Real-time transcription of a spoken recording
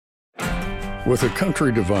With a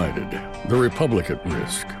country divided, the republic at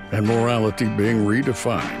risk, and morality being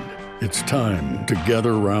redefined, it's time to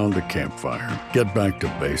gather around the campfire, get back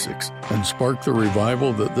to basics, and spark the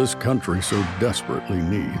revival that this country so desperately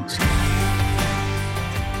needs.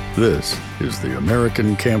 This is the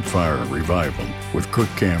American Campfire Revival with Kirk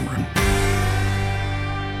Cameron.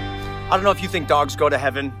 I don't know if you think dogs go to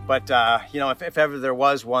heaven, but if ever there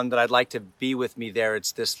was one that I'd like to be with me there,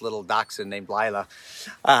 it's this little dachshund named Lila.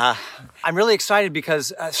 I'm really excited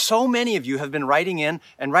because so many of you have been writing in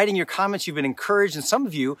and writing your comments. You've been encouraged, and some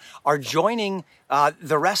of you are joining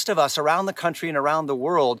the rest of us around the country and around the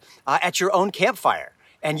world at your own campfire.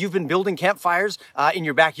 And you've been building campfires in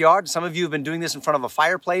your backyard. Some of you have been doing this in front of a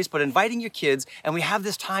fireplace, but inviting your kids, and we have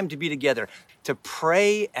this time to be together to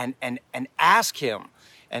pray and ask Him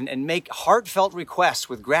and make heartfelt requests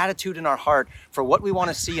with gratitude in our heart for what we want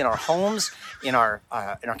to see in our homes, in our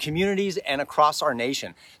communities, and across our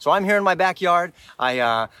nation. So I'm here in my backyard.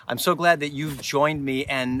 I'm so glad that you've joined me,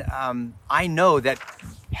 and I know that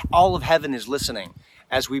all of heaven is listening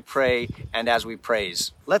as we pray and as we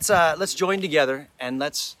praise. Let's join together and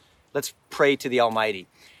let's pray to the Almighty.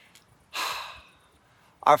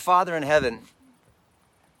 Our Father in heaven,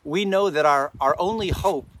 we know that our only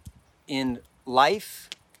hope in life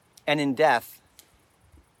and in death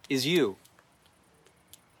is you.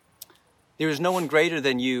 There is no one greater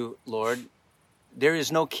than you, Lord. There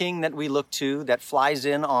is no king that we look to that flies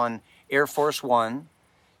in on Air Force One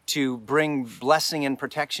to bring blessing and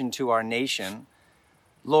protection to our nation.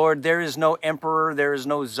 Lord, there is no emperor, there is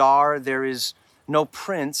no czar, there is no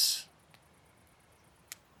prince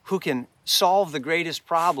who can solve the greatest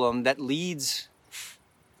problem that leads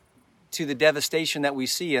to the devastation that we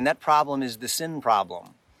see, and that problem is the sin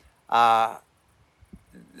problem.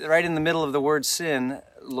 Right in the middle of the word sin,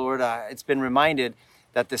 Lord, it's been reminded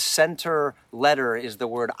that the center letter is the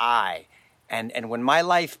word I. And when my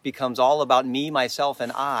life becomes all about me, myself,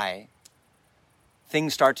 and I,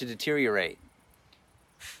 things start to deteriorate.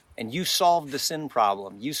 And you solved the sin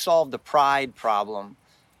problem. You solved the pride problem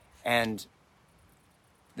and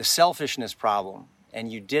the selfishness problem. And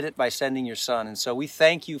you did it by sending your Son. And so we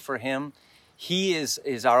thank you for Him. He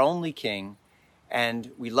is our only King.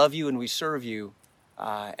 And we love you and we serve you.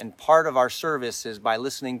 And part of our service is by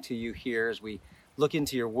listening to you here as we look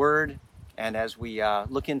into your word and as we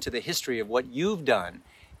look into the history of what you've done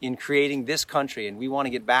in creating this country. And we want to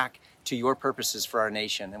get back to your purposes for our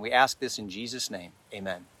nation. And we ask this in Jesus' name.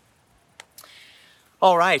 Amen.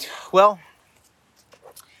 All right. Well,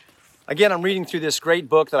 again, I'm reading through this great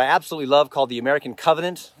book that I absolutely love called The American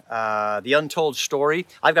Covenant, The Untold Story.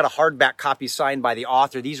 I've got a hardback copy signed by the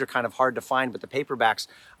author. These are kind of hard to find, but the paperbacks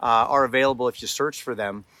are available if you search for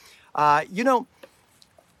them. If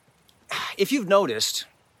you've noticed,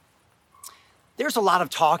 there's a lot of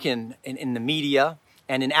talk in the media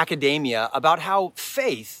and in academia about how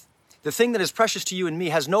faith, the thing that is precious to you and me,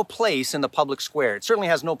 has no place in the public square. It certainly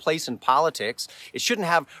has no place in politics. It shouldn't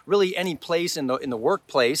have really any place in the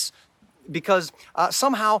workplace, because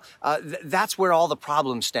somehow that's where all the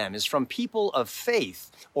problems stem, is from people of faith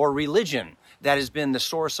or religion that has been the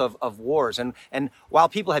source of wars. And while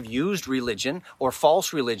people have used religion, or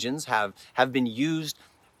false religions have been used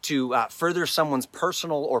to further someone's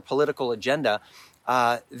personal or political agenda,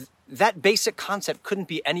 that basic concept couldn't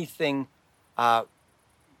be anything that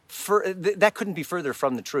couldn't be further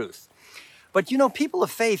from the truth. But people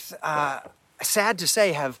of faith, sad to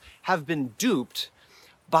say, have been duped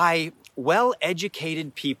by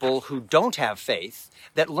well-educated people who don't have faith,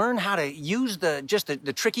 that learn how to use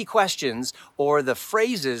the tricky questions or the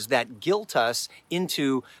phrases that guilt us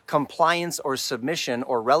into compliance or submission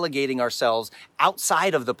or relegating ourselves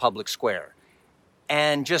outside of the public square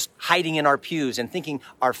and just hiding in our pews and thinking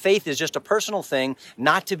our faith is just a personal thing,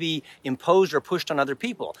 not to be imposed or pushed on other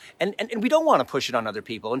people. And we don't want to push it on other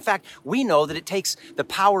people. In fact, we know that it takes the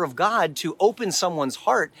power of God to open someone's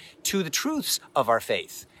heart to the truths of our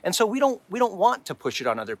faith. And so we don't want to push it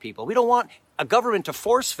on other people. We don't want a government to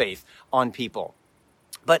force faith on people.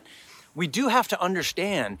 But we do have to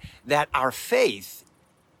understand that our faith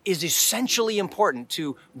is essentially important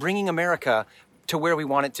to bringing America to where we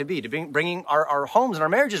want it to be, to bringing our homes and our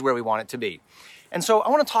marriages where we want it to be. And so I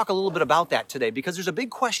want to talk a little bit about that today, because there's a big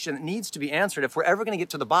question that needs to be answered if we're ever going to get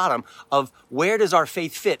to the bottom of where does our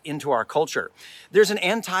faith fit into our culture. There's an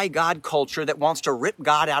anti-God culture that wants to rip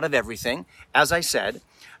God out of everything, as I said.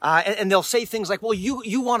 And they'll say things like, well,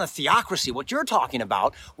 you want a theocracy. What you're talking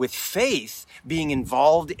about with faith being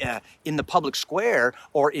involved in the public square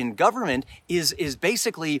or in government is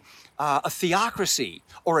basically a theocracy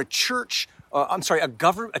or a church.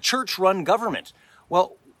 A church-run government.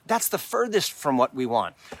 Well, that's the furthest from what we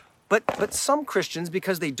want. But some Christians,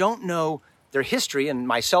 because they don't know their history, and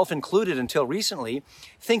myself included until recently,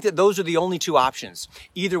 think that those are the only two options.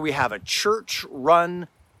 Either we have a church-run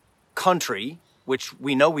country, which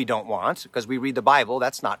we know we don't want because we read the Bible,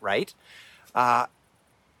 that's not right.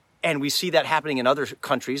 And we see that happening in other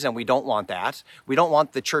countries, and we don't want that. We don't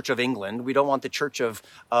want the Church of England. We don't want the Church of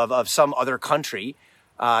some other country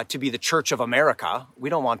to be the Church of America. We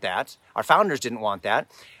don't want that. Our founders didn't want that.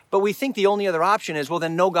 But we think the only other option is, well,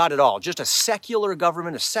 then no God at all. Just a secular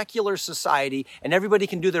government, a secular society, and everybody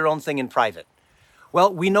can do their own thing in private.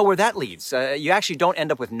 Well, we know where that leads. You actually don't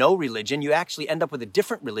end up with no religion. You actually end up with a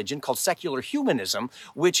different religion called secular humanism,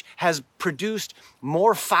 which has produced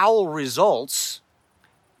more foul results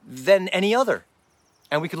than any other.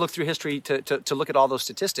 And we could look through history to look at all those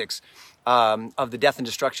statistics of the death and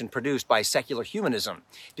destruction produced by secular humanism,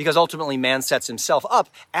 because ultimately man sets himself up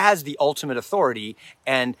as the ultimate authority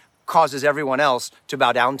and causes everyone else to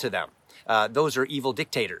bow down to them. Those are evil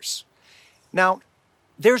dictators. Now,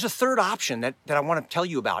 there's a third option that I want to tell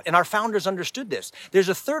you about, and our founders understood this. There's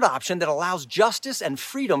a third option that allows justice and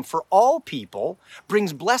freedom for all people,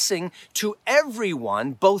 brings blessing to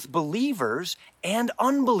everyone, both believers and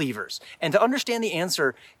unbelievers. And to understand the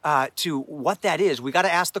answer to what that is, we got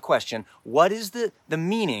to ask the question, what is the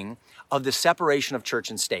meaning of the separation of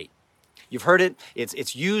church and state? You've heard it.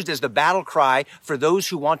 It's used as the battle cry for those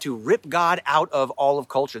who want to rip God out of all of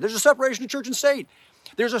culture. There's a separation of church and state.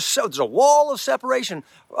 There's a wall of separation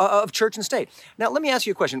of church and state. Now, let me ask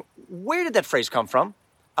you a question. Where did that phrase come from?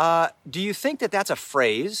 Do you think that that's a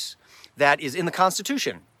phrase that is in the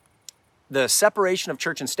Constitution? The separation of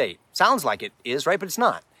church and state. Sounds like it is, right? But it's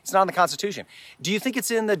not. It's not in the Constitution. Do you think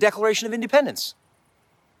it's in the Declaration of Independence?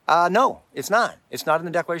 No, it's not. It's not in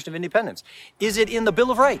the Declaration of Independence. Is it in the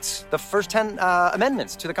Bill of Rights, the first 10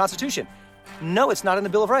 amendments to the Constitution? No, it's not in the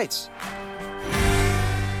Bill of Rights.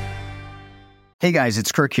 Hey guys,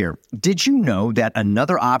 it's Kirk here. Did you know that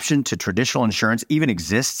another option to traditional insurance even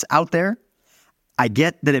exists out there? I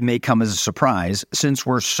get that it may come as a surprise since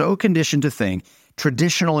we're so conditioned to think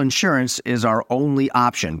traditional insurance is our only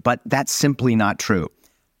option, but that's simply not true.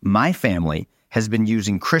 My family has been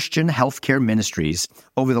using Christian healthcare ministries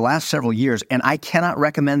over the last several years, and I cannot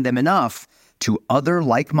recommend them enough to other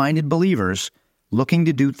like-minded believers looking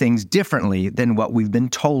to do things differently than what we've been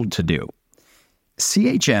told to do.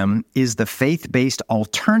 CHM is the faith-based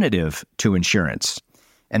alternative to insurance.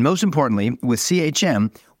 And most importantly, with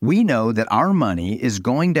CHM, we know that our money is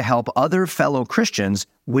going to help other fellow Christians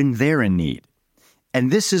when they're in need.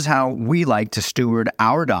 And this is how we like to steward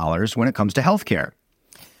our dollars when it comes to healthcare.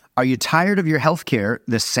 Are you tired of your healthcare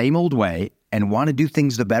the same old way and want to do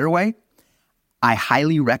things the better way? I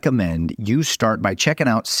highly recommend you start by checking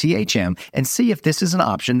out CHM and see if this is an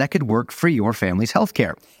option that could work for your family's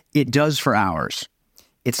healthcare. It does for ours.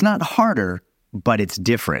 It's not harder, but it's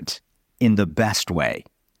different in the best way.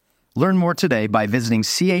 Learn more today by visiting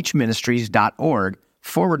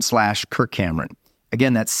chministries.org/Kirk Cameron.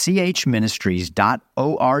 Again, that's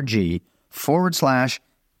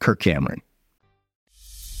chministries.org/Kirk Cameron.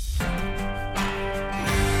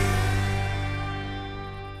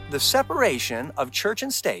 The separation of church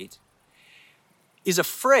and state is a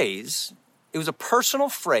phrase. It was a personal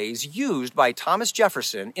phrase used by Thomas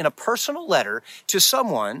Jefferson in a personal letter to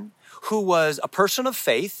someone who was a person of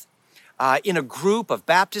faith in a group of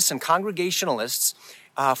Baptists and Congregationalists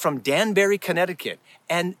from Danbury, Connecticut.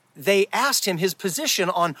 And they asked him his position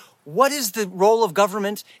on what is the role of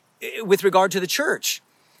government with regard to the church.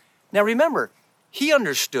 Now remember, he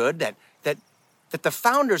understood that the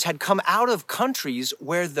founders had come out of countries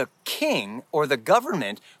where the king or the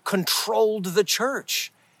government controlled the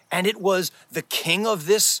church. And it was the king of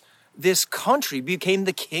this country became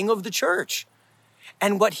the king of the church.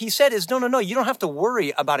 And what he said is, no, you don't have to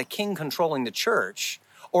worry about a king controlling the church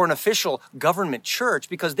or an official government church,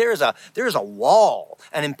 because there is a wall,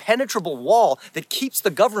 an impenetrable wall that keeps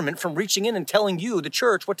the government from reaching in and telling you, the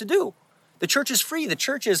church, what to do. The church is free. The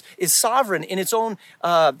church is sovereign in its own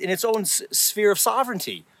sphere of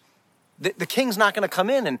sovereignty. The king's not going to come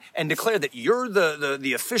in and declare that you're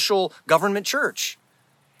the official government church.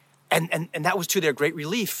 And that was to their great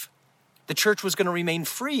relief. The church was going to remain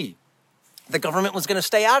free. The government was going to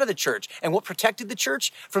stay out of the church. And what protected the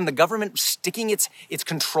church from the government sticking its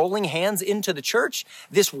controlling hands into the church?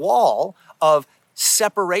 This wall of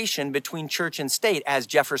separation between church and state, as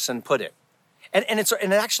Jefferson put it. And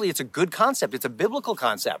actually it's a good concept. It's a biblical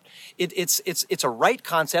concept. It's a right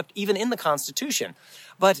concept even in the Constitution.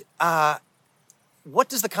 But what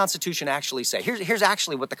does the Constitution actually say? Here's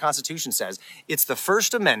actually what the Constitution says. It's the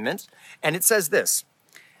First Amendment, and it says this.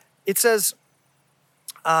 It says,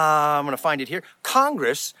 I'm going to find it here.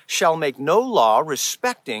 Congress shall make no law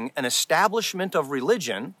respecting an establishment of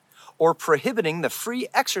religion or prohibiting the free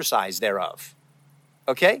exercise thereof.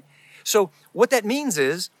 Okay? So what that means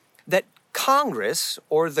is that Congress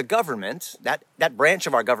or the government, that branch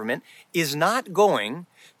of our government, is not going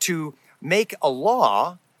to make a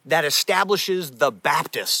law that establishes the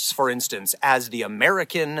Baptists, for instance, as the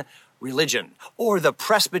American religion, or the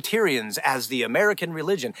Presbyterians as the American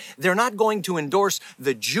religion. They're not going to endorse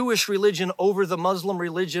the Jewish religion over the Muslim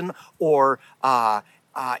religion, or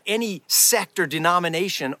any sect or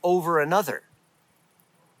denomination over another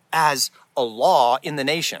as a law in the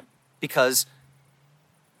nation, because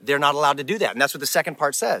they're not allowed to do that. And that's what the second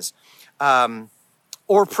part says.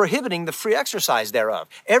 Or prohibiting the free exercise thereof.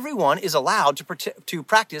 Everyone is allowed to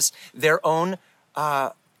practice their own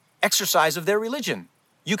exercise of their religion.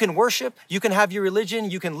 You can worship, you can have your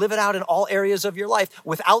religion, you can live it out in all areas of your life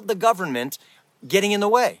without the government getting in the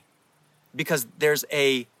way, because there's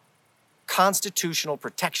a constitutional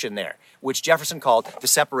protection there, which Jefferson called the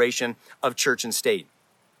separation of church and state.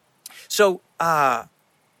 So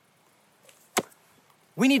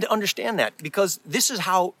we need to understand that, because this is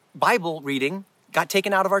how Bible reading got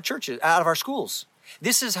taken out of our churches, out of our schools.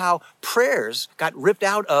 This is how prayers got ripped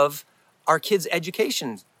out of our kids'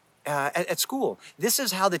 education at school. This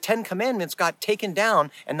is how the 10 Commandments got taken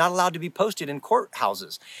down and not allowed to be posted in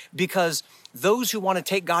courthouses, because those who want to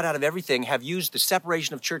take God out of everything have used the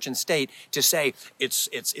separation of church and state to say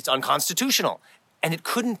it's unconstitutional. And it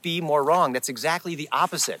couldn't be more wrong. That's exactly the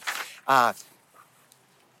opposite.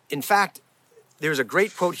 In fact, there's a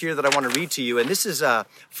great quote here that I want to read to you, and this is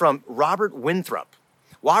from Robert Winthrop.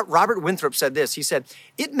 Robert Winthrop said this. He said,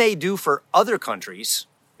 "It may do for other countries,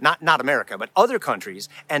 not America, but other countries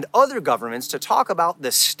and other governments to talk about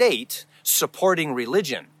the state supporting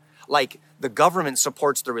religion, like the government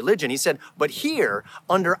supports the religion." He said, "But here,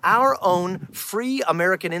 under our own free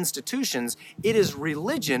American institutions, it is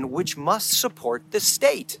religion which must support the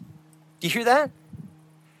state." Do you hear that?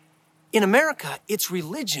 In America, it's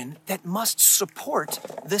religion that must support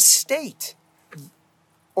the state,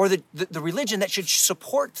 or the religion that should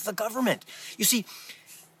support the government. You see,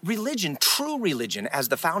 religion, true religion, as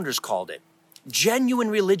the founders called it, genuine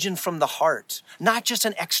religion from the heart, not just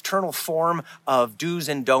an external form of do's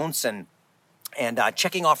and don'ts and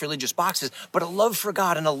checking off religious boxes, but a love for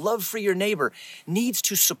God and a love for your neighbor, needs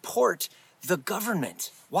to support the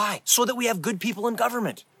government. Why? So that we have good people in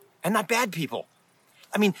government and not bad people.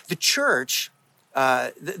 I mean, the church,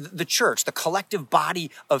 the collective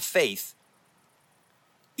body of faith,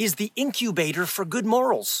 is the incubator for good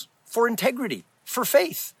morals, for integrity, for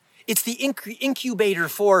faith. It's the incubator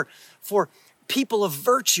for people of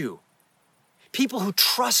virtue, people who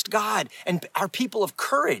trust God and are people of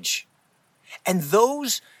courage. And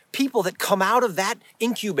those people that come out of that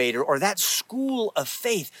incubator or that school of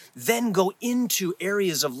faith then go into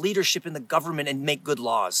areas of leadership in the government and make good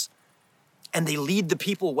laws. And they lead the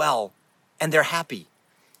people well, and they're happy.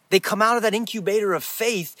 They come out of that incubator of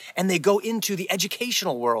faith and they go into the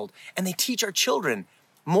educational world, and they teach our children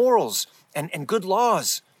morals and good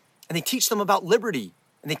laws, and they teach them about liberty,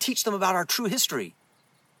 and they teach them about our true history.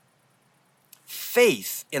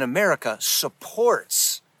 Faith in America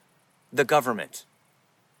supports the government.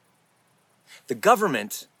 The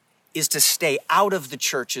government is to stay out of the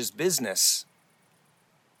church's business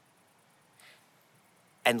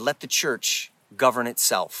and let the church govern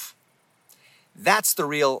itself. That's the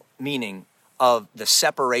real meaning of the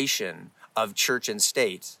separation of church and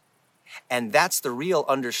state. And that's the real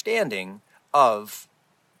understanding of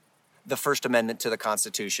the First Amendment to the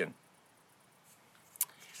Constitution.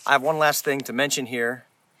 I have one last thing to mention here,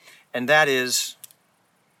 and that is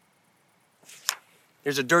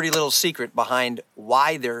there's a dirty little secret behind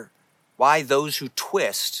why those who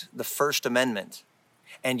twist the First Amendment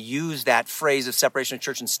and use that phrase of separation of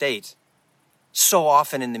church and state so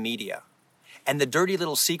often in the media. And the dirty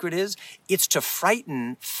little secret is, it's to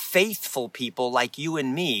frighten faithful people like you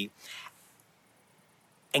and me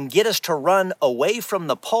and get us to run away from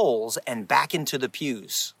the polls and back into the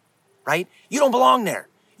pews, right? You don't belong there.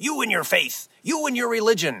 You and your faith, you and your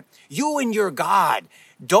religion, you and your God.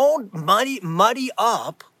 Don't muddy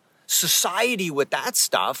up society with that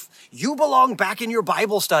stuff. You belong back in your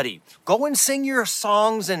Bible study. Go and sing your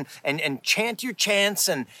songs and chant your chants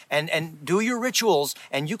and do your rituals,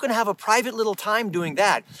 and you can have a private little time doing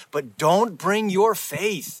that. But don't bring your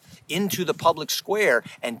faith into the public square,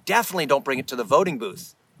 and definitely don't bring it to the voting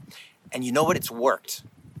booth. And you know what? It's worked.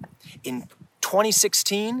 In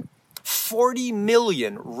 2016, 40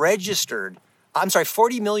 million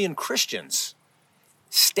Christians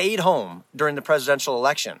stayed home during the presidential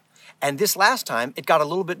election. And this last time, it got a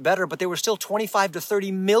little bit better, but there were still 25 to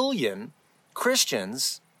 30 million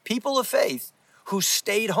Christians, people of faith, who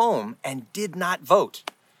stayed home and did not vote.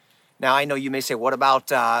 Now, I know you may say, what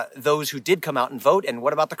about those who did come out and vote? And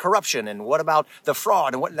what about the corruption? And what about the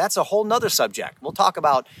fraud? And that's a whole nother subject. We'll talk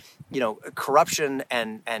about, corruption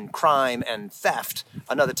and crime and theft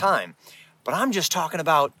another time. But I'm just talking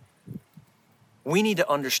about, we need to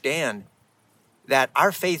understand that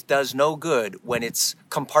our faith does no good when it's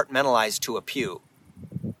compartmentalized to a pew.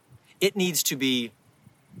 It needs to be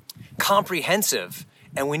comprehensive,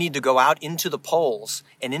 and we need to go out into the polls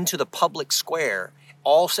and into the public square,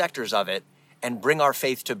 all sectors of it, and bring our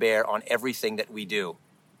faith to bear on everything that we do.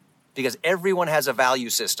 Because everyone has a value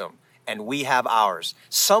system, and we have ours.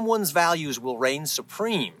 Someone's values will reign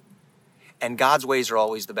supreme, and God's ways are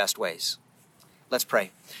always the best ways. Let's pray.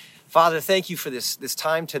 Father, thank you for this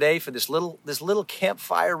time today, for this little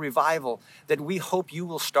campfire revival that we hope you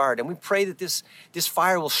will start. And we pray that this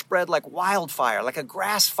fire will spread like wildfire, like a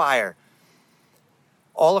grass fire,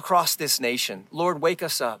 all across this nation. Lord, wake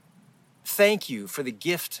us up. Thank you for the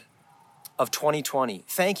gift of 2020.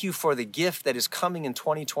 Thank you for the gift that is coming in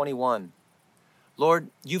 2021. Lord,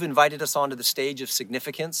 you've invited us onto the stage of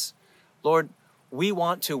significance. Lord, we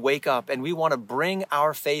want to wake up and we want to bring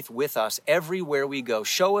our faith with us everywhere we go.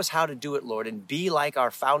 Show us how to do it, Lord, and be like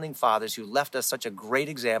our founding fathers who left us such a great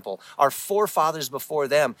example, our forefathers before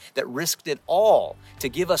them that risked it all to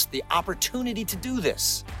give us the opportunity to do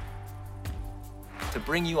this, to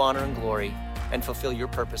bring you honor and glory and fulfill your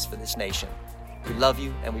purpose for this nation. We love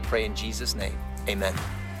you and we pray in Jesus' name. Amen.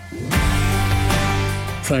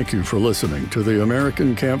 Thank you for listening to the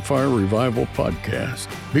American Campfire Revival Podcast.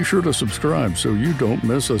 Be sure to subscribe so you don't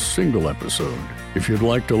miss a single episode. If you'd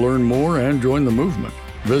like to learn more and join the movement,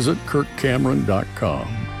 visit kirkcameron.com.